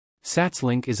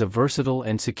Satslink is a versatile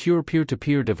and secure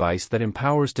peer-to-peer device that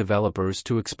empowers developers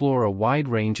to explore a wide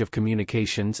range of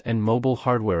communications and mobile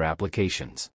hardware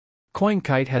applications.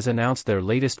 Coinkite has announced their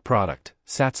latest product,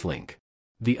 Satslink.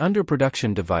 The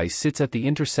under-production device sits at the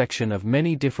intersection of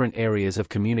many different areas of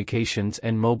communications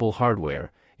and mobile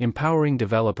hardware, empowering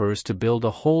developers to build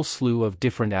a whole slew of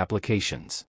different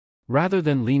applications. Rather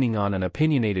than leaning on an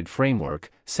opinionated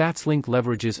framework, Satslink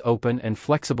leverages open and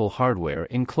flexible hardware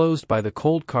enclosed by the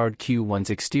Coinkite Q1's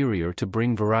exterior to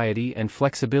bring variety and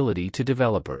flexibility to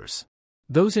developers.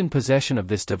 Those in possession of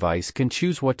this device can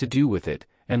choose what to do with it,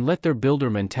 and let their builder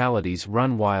mentalities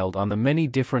run wild on the many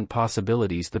different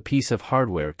possibilities the piece of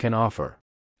hardware can offer.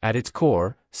 At its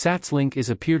core, Satslink is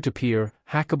a peer-to-peer,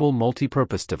 hackable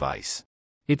multi-purpose device.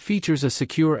 It features a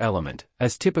secure element,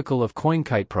 as typical of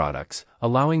Coinkite products,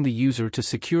 allowing the user to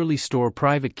securely store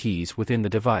private keys within the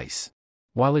device.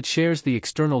 While it shares the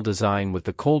external design with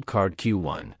the Coinkite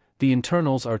Q1, the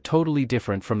internals are totally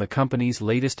different from the company's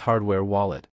latest hardware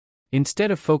wallet.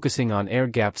 Instead of focusing on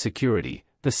air-gapped security,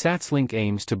 the Satslink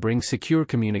aims to bring secure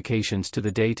communications to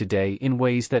the day-to-day in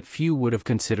ways that few would have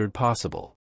considered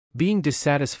possible. Being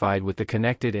dissatisfied with the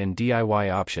connected and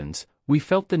DIY options, we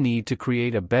felt the need to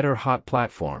create a better hot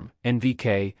platform,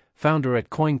 NVK, founder at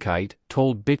Coinkite,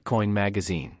 told Bitcoin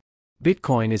magazine.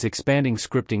 Bitcoin is expanding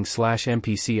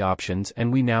scripting/MPC options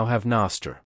and we now have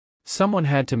Nostr. Someone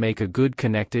had to make a good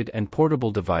connected and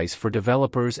portable device for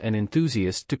developers and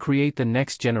enthusiasts to create the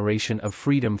next generation of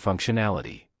freedom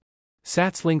functionality.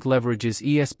 Satslink leverages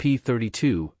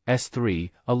ESP32,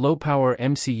 a low-power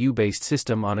MCU-based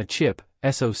system on a chip,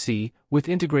 SoC, with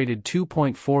integrated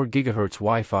 2.4 GHz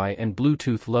Wi-Fi and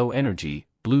Bluetooth Low Energy,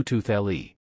 Bluetooth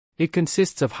LE. It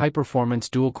consists of high-performance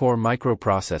dual-core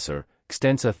microprocessor,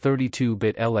 Extensa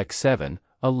 32-bit LX7,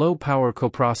 a low-power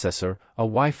coprocessor, a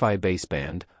Wi-Fi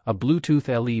baseband, a Bluetooth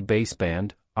LE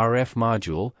baseband, RF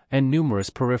module, and numerous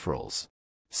peripherals.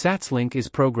 Satslink is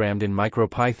programmed in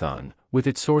MicroPython, with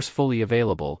its source fully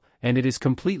available, and it is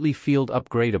completely field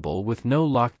upgradable with no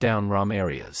lockdown ROM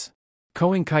areas.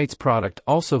 Coinkite's product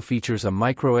also features a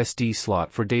microSD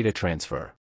slot for data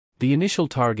transfer. The initial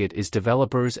target is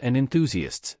developers and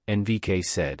enthusiasts, NVK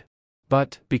said.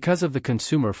 But, because of the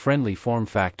consumer-friendly form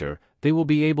factor, they will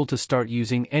be able to start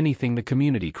using anything the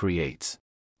community creates.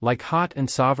 Like hot and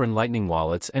sovereign Lightning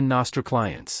wallets and Nostr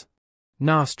clients.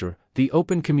 Nostr, the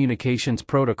open communications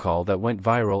protocol that went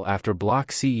viral after Block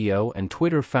CEO and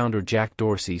Twitter founder Jack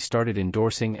Dorsey started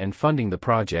endorsing and funding the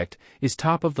project, is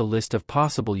top of the list of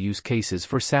possible use cases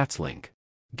for Satslink.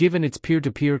 Given its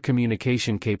peer-to-peer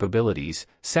communication capabilities,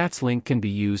 Satslink can be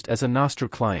used as a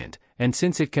Nostr client, and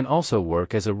since it can also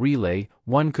work as a relay,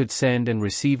 one could send and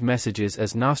receive messages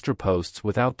as Nostr posts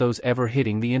without those ever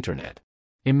hitting the internet.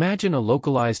 Imagine a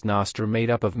localized Nostr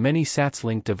made up of many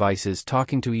Satslink devices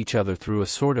talking to each other through a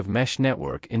sort of mesh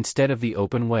network instead of the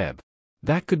open web.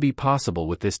 That could be possible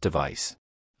with this device.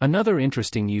 Another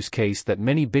interesting use case that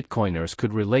many Bitcoiners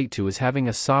could relate to is having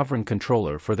a sovereign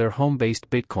controller for their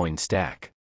home-based Bitcoin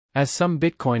stack. As some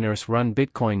Bitcoiners run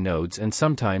Bitcoin nodes and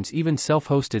sometimes even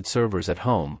self-hosted servers at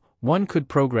home, one could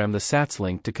program the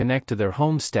Satslink to connect to their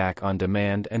home stack on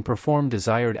demand and perform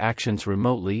desired actions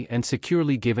remotely and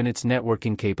securely given its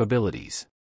networking capabilities.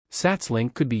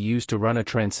 Satslink could be used to run a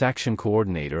transaction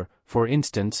coordinator, for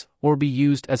instance, or be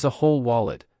used as a whole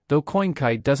wallet, though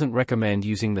Coinkite doesn't recommend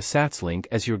using the Satslink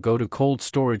as your go-to cold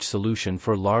storage solution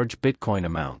for large Bitcoin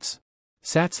amounts.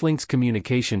 Satslink's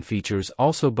communication features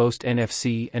also boast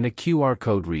NFC and a QR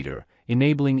code reader,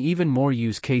 enabling even more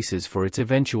use cases for its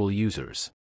eventual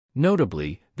users.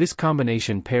 Notably, this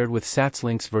combination paired with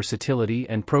Satslink's versatility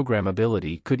and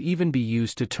programmability could even be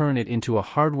used to turn it into a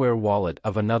hardware wallet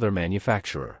of another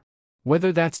manufacturer.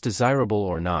 Whether that's desirable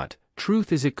or not,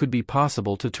 truth is it could be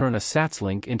possible to turn a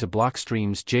Satslink into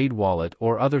Blockstream's Jade wallet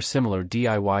or other similar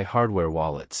DIY hardware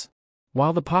wallets.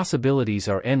 While the possibilities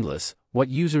are endless, what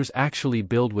users actually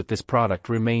build with this product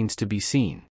remains to be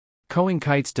seen.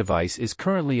 Coinkite's device is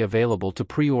currently available to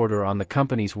pre-order on the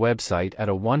company's website at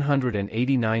a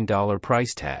 $189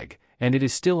 price tag, and it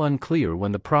is still unclear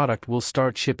when the product will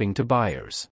start shipping to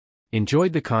buyers.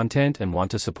 Enjoyed the content and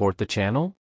want to support the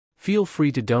channel? Feel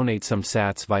free to donate some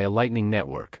sats via Lightning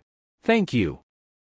Network. Thank you.